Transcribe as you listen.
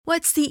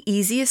What's the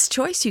easiest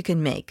choice you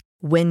can make?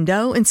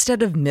 Window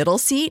instead of middle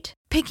seat?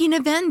 Picking a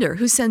vendor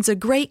who sends a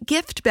great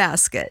gift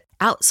basket?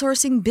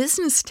 Outsourcing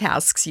business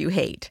tasks you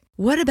hate?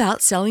 What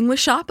about selling with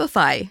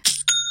Shopify?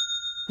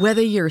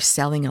 Whether you're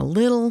selling a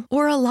little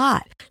or a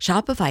lot,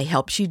 Shopify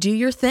helps you do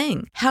your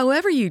thing,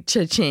 however you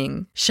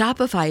cha-ching.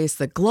 Shopify is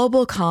the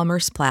global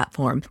commerce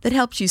platform that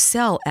helps you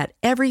sell at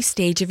every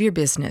stage of your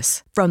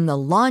business. From the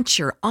launch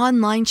your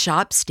online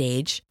shop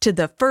stage to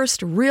the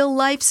first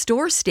real-life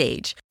store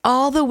stage,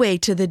 all the way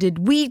to the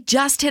did we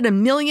just hit a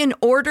million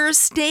orders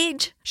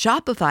stage.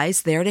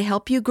 Shopify's there to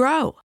help you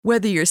grow.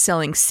 Whether you're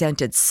selling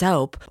scented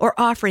soap or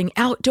offering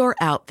outdoor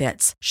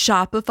outfits,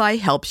 Shopify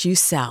helps you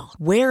sell.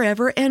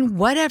 Wherever and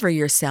whatever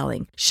you're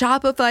selling,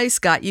 Shopify's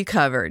got you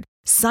covered.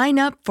 Sign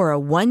up for a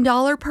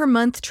 $1 per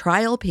month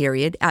trial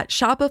period at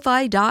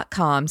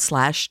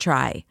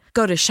shopify.com/try.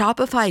 Go to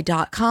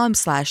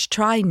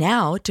shopify.com/try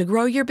now to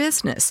grow your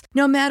business,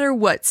 no matter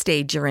what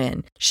stage you're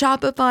in.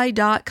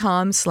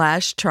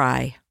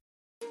 Shopify.com/try.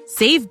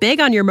 Save big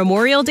on your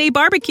Memorial Day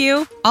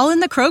barbecue, all in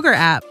the Kroger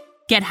app.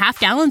 Get half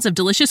gallons of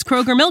delicious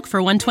Kroger milk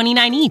for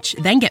 $1.29 each.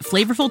 Then get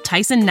flavorful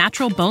Tyson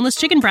natural boneless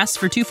chicken breasts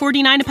for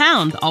 $2.49 a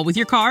pound, all with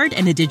your card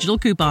and a digital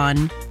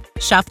coupon.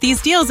 Shop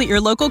these deals at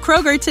your local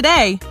Kroger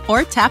today,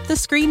 or tap the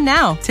screen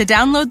now to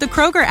download the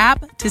Kroger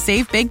app to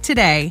save big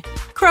today.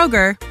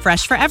 Kroger,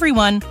 fresh for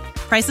everyone.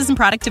 Prices and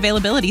product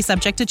availability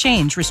subject to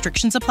change.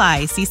 Restrictions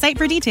apply. See site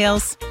for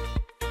details.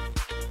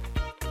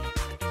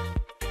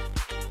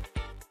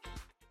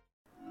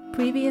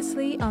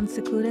 Previously on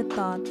Secluded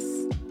Thoughts.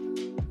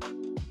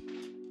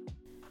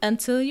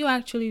 Until you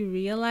actually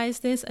realize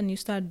this and you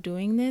start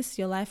doing this,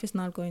 your life is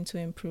not going to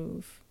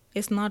improve.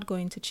 It's not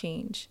going to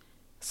change.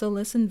 So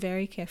listen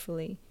very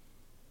carefully.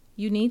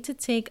 You need to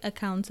take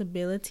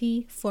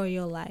accountability for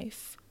your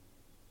life.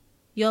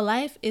 Your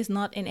life is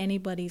not in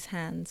anybody's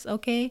hands,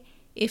 okay?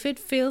 If it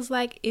feels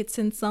like it's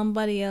in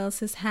somebody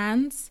else's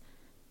hands,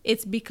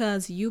 it's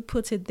because you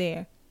put it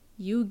there.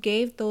 You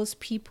gave those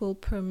people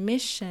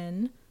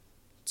permission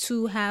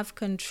to have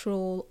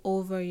control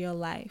over your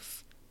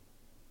life.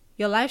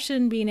 Your life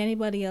shouldn't be in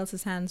anybody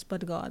else's hands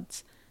but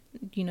God's.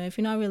 You know, if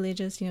you're not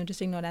religious,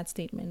 just ignore that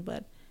statement.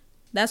 But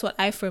that's what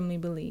I firmly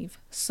believe.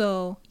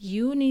 So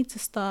you need to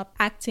stop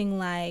acting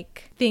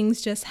like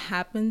things just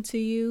happen to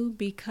you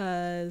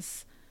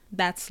because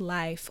that's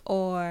life,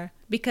 or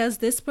because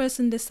this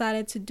person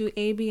decided to do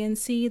A, B, and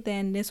C,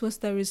 then this was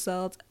the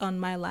result on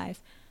my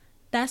life.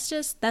 That's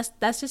just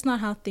not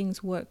how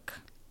things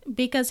work.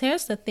 Because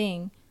here's the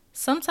thing.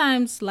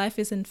 Sometimes life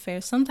isn't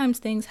fair. Sometimes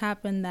things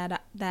happen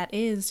that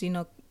is,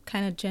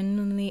 kind of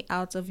genuinely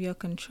out of your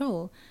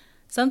control.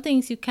 Some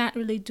things you can't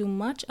really do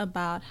much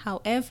about.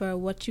 However,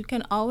 what you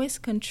can always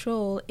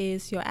control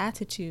is your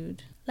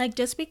attitude. Like,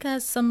 just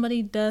because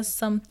somebody does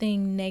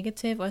something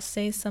negative or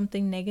says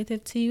something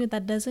negative to you,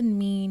 that doesn't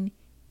mean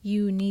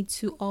you need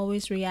to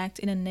always react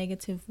in a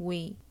negative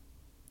way.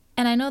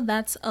 And I know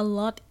that's a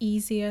lot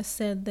easier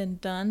said than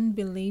done,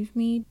 believe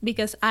me,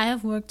 because I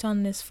have worked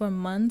on this for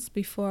months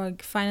before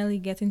finally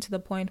getting to the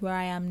point where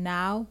I am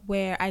now,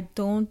 where I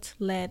don't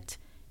let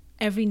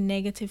every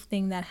negative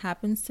thing that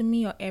happens to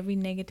me or every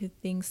negative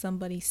thing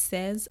somebody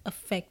says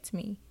affect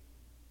me.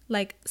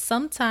 Like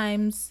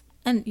sometimes,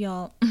 and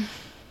y'all,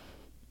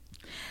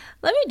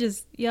 let me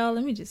just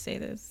say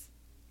this.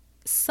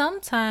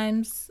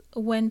 Sometimes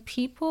when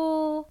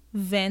people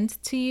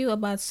vent to you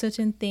about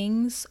certain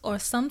things, or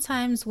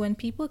sometimes when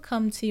people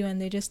come to you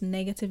and they're just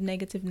negative,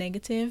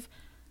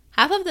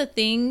 half of the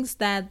things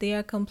that they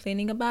are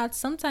complaining about,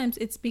 sometimes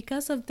it's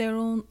because of their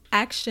own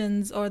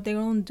actions or their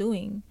own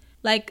doing.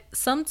 Like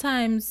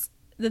sometimes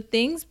the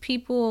things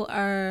people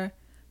are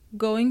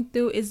going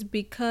through is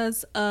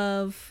because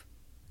of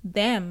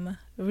them,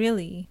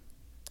 really,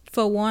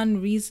 for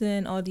one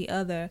reason or the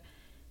other.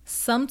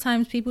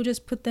 Sometimes people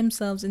just put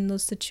themselves in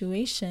those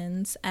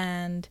situations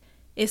and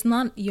it's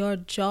not your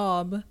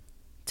job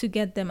to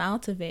get them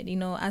out of it.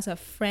 As a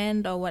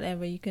friend or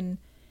whatever, you can,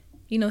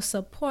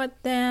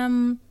 support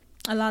them,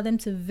 allow them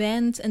to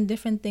vent and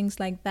different things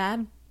like that.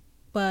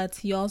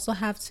 But you also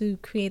have to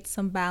create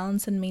some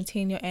balance and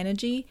maintain your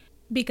energy,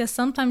 because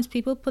sometimes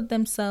people put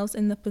themselves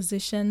in the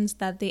positions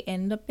that they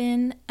end up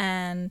in.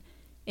 And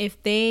if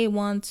they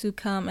want to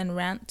come and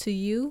rant to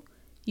you,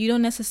 you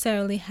don't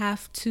necessarily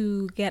have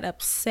to get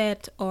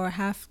upset or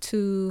have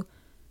to,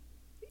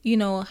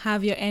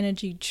 have your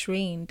energy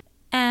drained.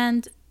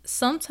 And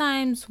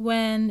sometimes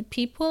when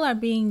people are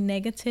being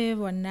negative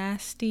or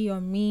nasty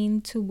or mean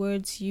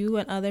towards you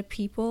and other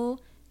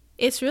people,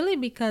 it's really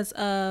because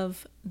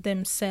of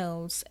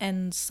themselves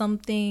and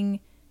something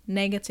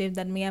negative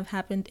that may have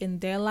happened in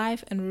their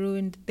life and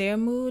ruined their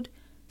mood.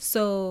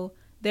 So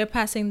they're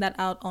passing that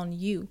out on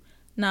you.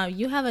 Now,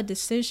 you have a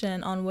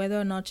decision on whether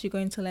or not you're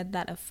going to let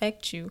that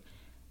affect you.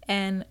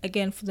 And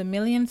again, for the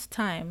millionth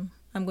time,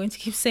 I'm going to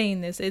keep saying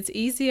this. It's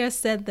easier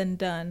said than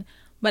done.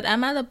 But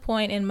I'm at a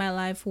point in my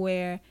life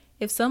where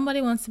if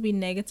somebody wants to be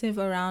negative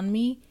around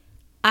me,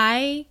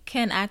 I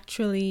can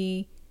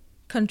actually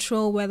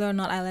control whether or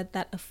not I let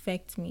that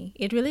affect me.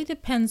 It really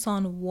depends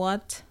on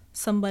what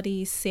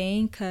somebody is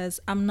saying because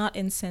I'm not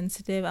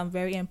insensitive. I'm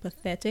very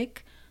empathetic.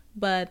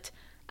 But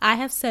I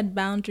have set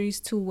boundaries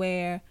to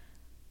where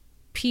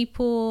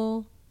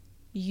people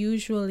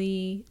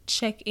usually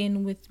check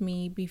in with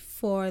me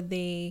before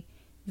they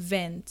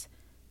vent,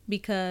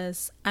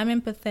 because I'm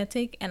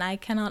empathetic and I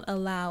cannot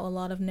allow a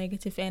lot of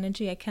negative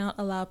energy. I cannot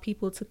allow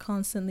people to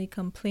constantly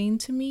complain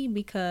to me,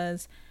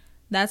 because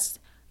that's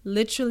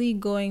literally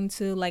going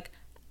to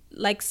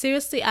like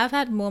seriously, I've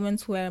had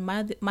moments where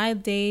my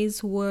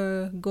days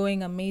were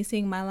going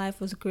amazing, my life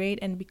was great,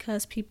 and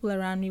because people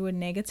around me were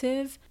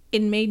negative,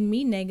 it made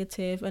me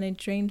negative and it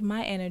drained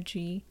my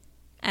energy,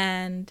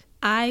 and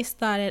I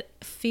started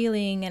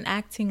feeling and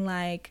acting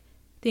like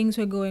things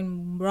were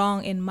going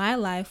wrong in my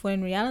life, when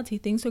in reality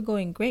things were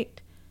going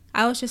great.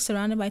 I was just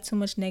surrounded by too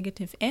much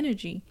negative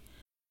energy.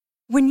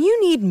 When you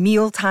need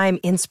mealtime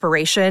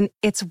inspiration,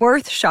 it's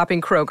worth shopping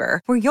Kroger,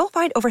 where you'll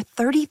find over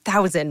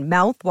 30,000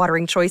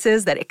 mouth-watering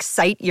choices that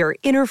excite your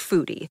inner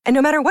foodie. And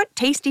no matter what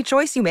tasty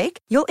choice you make,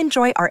 you'll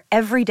enjoy our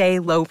everyday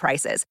low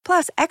prices,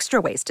 plus extra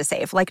ways to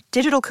save, like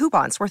digital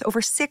coupons worth over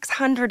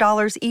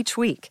 $600 each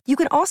week. You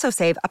can also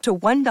save up to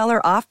 $1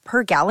 off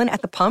per gallon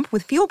at the pump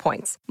with fuel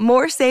points.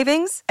 More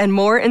savings and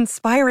more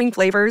inspiring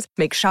flavors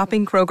make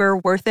shopping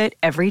Kroger worth it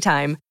every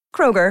time.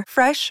 Kroger,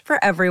 fresh for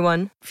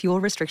everyone.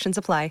 Fuel restrictions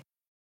apply.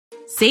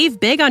 Save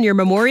big on your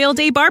Memorial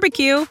Day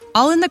barbecue,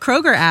 all in the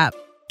Kroger app.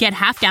 Get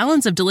half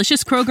gallons of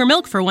delicious Kroger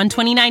milk for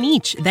 $1.29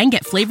 each. Then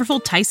get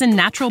flavorful Tyson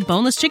natural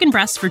boneless chicken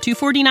breasts for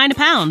 $2.49 a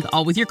pound,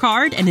 all with your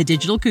card and a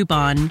digital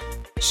coupon.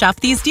 Shop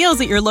these deals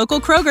at your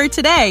local Kroger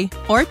today,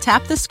 or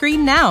tap the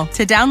screen now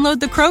to download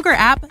the Kroger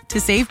app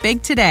to save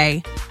big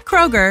today.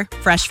 Kroger,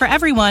 fresh for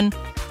everyone.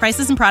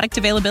 Prices and product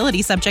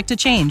availability subject to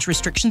change.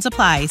 Restrictions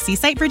apply. See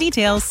site for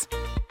details.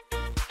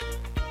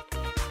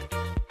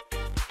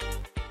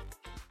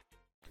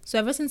 So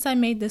ever since I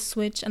made this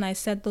switch and I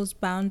set those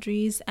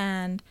boundaries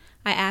and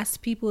I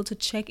asked people to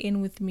check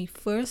in with me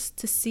first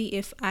to see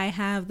if I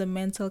have the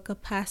mental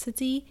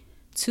capacity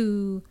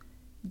to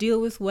deal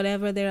with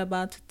whatever they're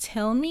about to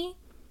tell me,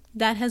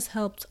 that has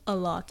helped a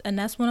lot. And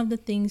that's one of the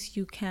things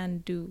you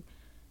can do.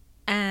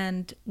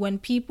 And when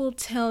people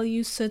tell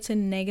you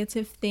certain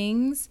negative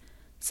things,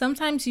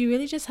 sometimes you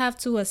really just have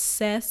to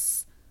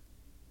assess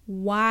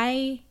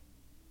why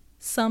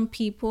some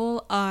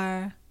people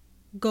are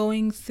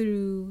going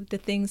through the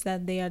things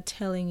that they are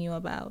telling you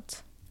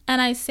about.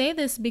 And I say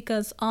this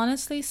because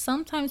honestly,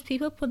 sometimes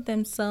people put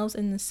themselves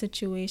in the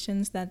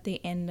situations that they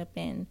end up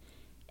in.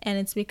 And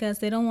it's because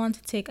they don't want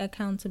to take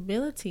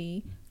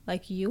accountability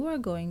like you are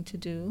going to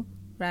do,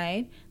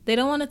 right? They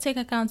don't want to take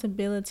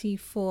accountability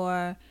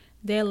for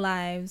their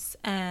lives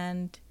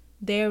and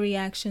their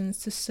reactions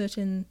to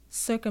certain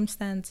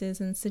circumstances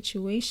and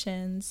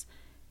situations.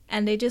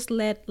 And they just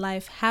let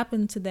life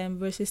happen to them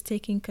versus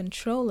taking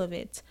control of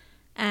it.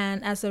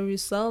 And as a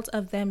result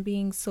of them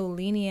being so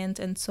lenient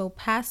and so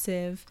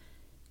passive,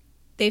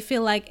 they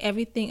feel like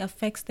everything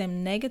affects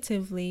them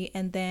negatively,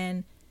 and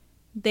then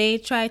they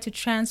try to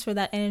transfer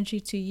that energy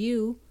to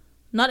you,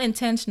 not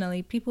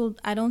intentionally.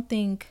 I don't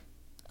think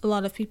a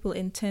lot of people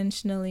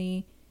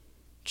intentionally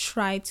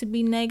try to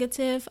be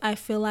negative. I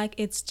feel like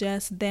it's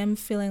just them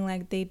feeling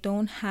like they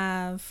don't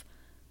have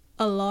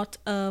a lot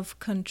of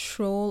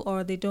control,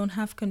 or they don't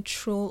have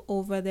control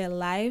over their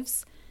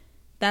lives.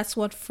 That's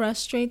what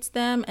frustrates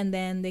them, and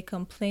then they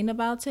complain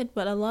about it.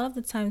 But a lot of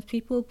the times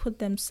people put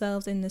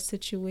themselves in the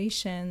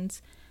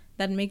situations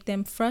that make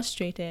them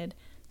frustrated.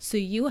 So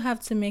you have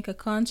to make a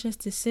conscious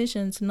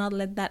decision to not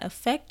let that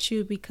affect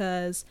you,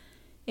 because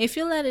if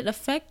you let it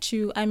affect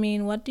you,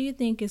 what do you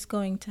think is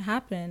going to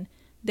happen?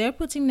 They're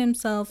putting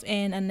themselves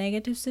in a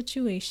negative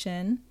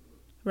situation,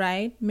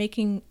 right?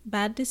 Making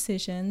bad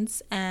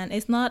decisions. And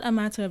it's not a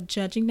matter of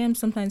judging them.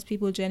 Sometimes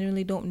people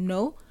genuinely don't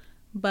know,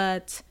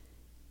 but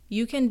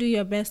you can do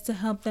your best to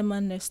help them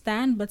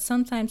understand, but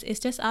sometimes it's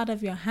just out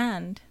of your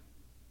hand.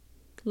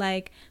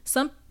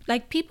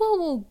 People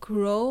will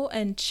grow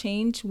and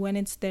change when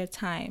it's their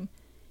time.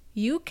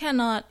 You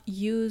cannot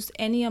use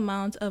any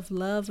amount of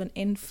love and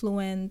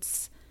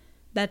influence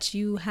that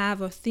you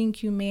have or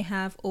think you may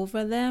have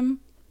over them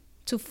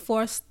to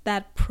force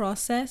that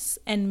process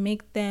and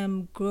make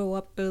them grow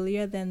up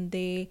earlier than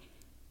they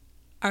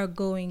are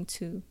going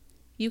to.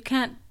 You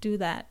can't do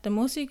that. The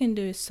most you can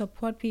do is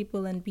support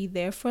people and be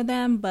there for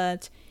them,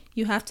 but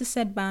you have to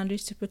set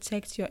boundaries to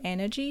protect your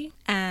energy,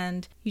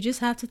 and you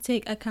just have to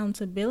take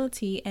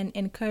accountability and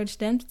encourage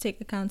them to take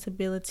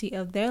accountability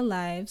of their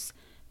lives,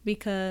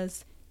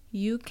 because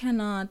you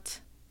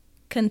cannot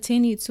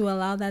continue to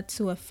allow that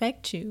to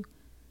affect you.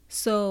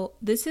 So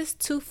this is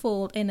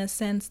twofold in a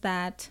sense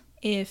that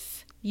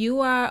if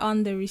you are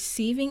on the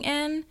receiving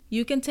end,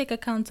 you can take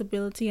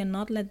accountability and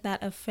not let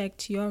that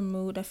affect your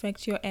mood,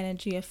 affect your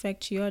energy,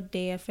 affect your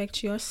day,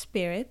 affect your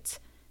spirit,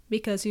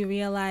 because you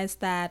realize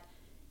that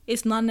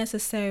it's not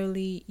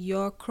necessarily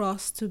your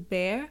cross to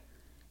bear.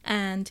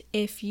 And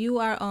if you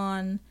are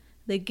on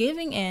the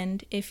giving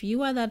end, if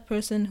you are that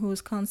person who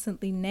is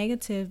constantly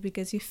negative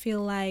because you feel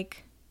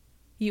like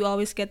you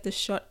always get the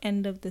short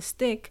end of the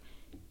stick,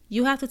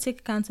 you have to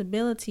take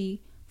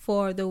accountability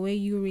for the way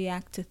you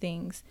react to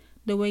things,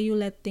 the way you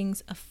let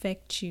things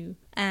affect you,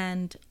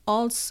 and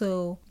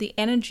also the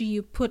energy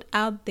you put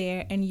out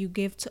there and you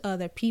give to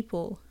other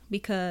people.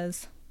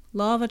 Because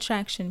law of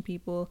attraction,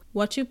 people,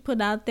 what you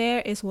put out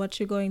there is what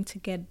you're going to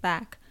get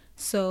back.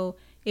 So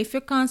if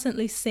you're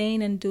constantly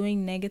saying and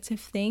doing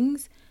negative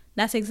things,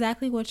 that's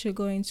exactly what you're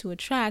going to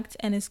attract,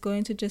 and it's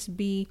going to just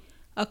be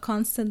a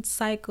constant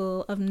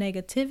cycle of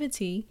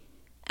negativity.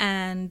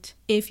 And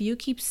if you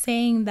keep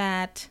saying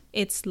that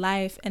it's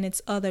life and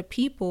it's other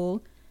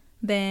people,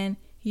 then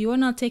you are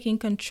not taking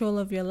control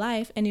of your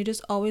life, and you're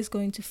just always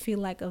going to feel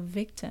like a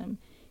victim.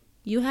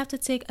 You have to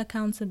take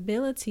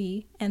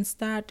accountability and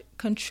start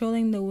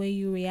controlling the way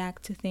you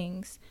react to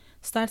things.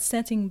 Start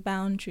setting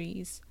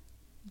boundaries.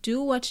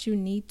 Do what you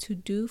need to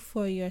do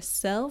for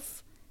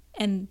yourself,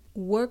 and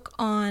work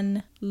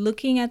on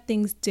looking at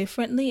things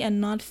differently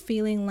and not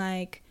feeling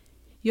like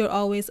you're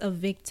always a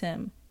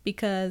victim,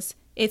 because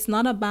it's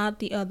not about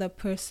the other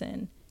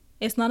person.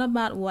 It's not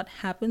about what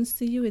happens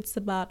to you. It's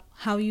about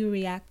how you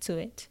react to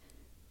it.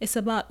 It's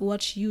about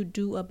what you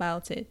do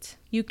about it.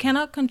 You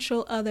cannot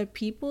control other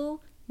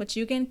people, but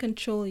you can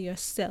control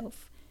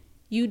yourself.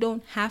 You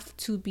don't have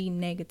to be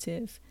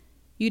negative.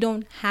 You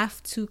don't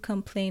have to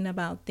complain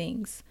about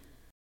things.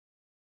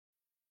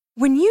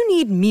 When you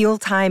need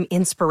mealtime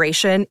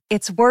inspiration,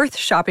 it's worth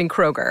shopping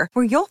Kroger,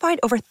 where you'll find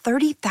over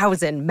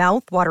 30,000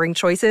 mouth-watering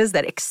choices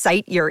that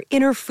excite your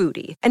inner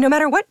foodie. And no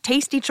matter what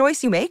tasty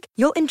choice you make,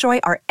 you'll enjoy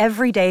our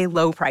everyday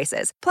low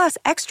prices, plus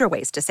extra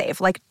ways to save,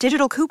 like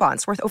digital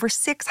coupons worth over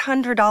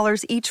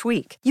 $600 each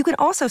week. You can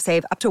also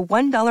save up to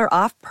 $1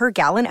 off per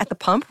gallon at the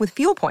pump with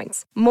fuel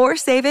points. More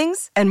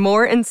savings and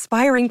more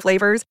inspiring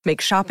flavors make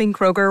shopping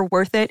Kroger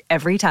worth it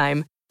every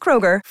time.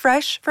 Kroger,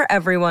 fresh for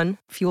everyone.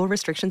 Fuel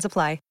restrictions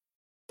apply.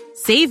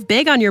 Save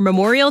big on your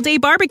Memorial Day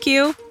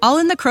barbecue, all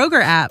in the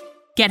Kroger app.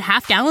 Get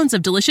half gallons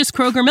of delicious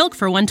Kroger milk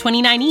for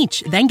 $1.29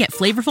 each. Then get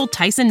flavorful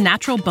Tyson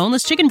natural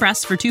boneless chicken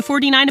breasts for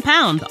 $2.49 a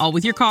pound, all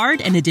with your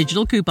card and a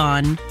digital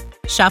coupon.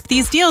 Shop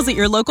these deals at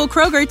your local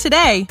Kroger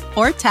today,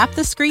 or tap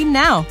the screen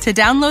now to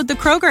download the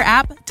Kroger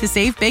app to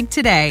save big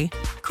today.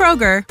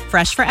 Kroger,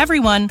 fresh for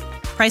everyone.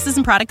 Prices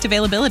and product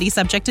availability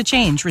subject to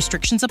change.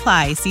 Restrictions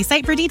apply. See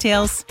site for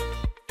details.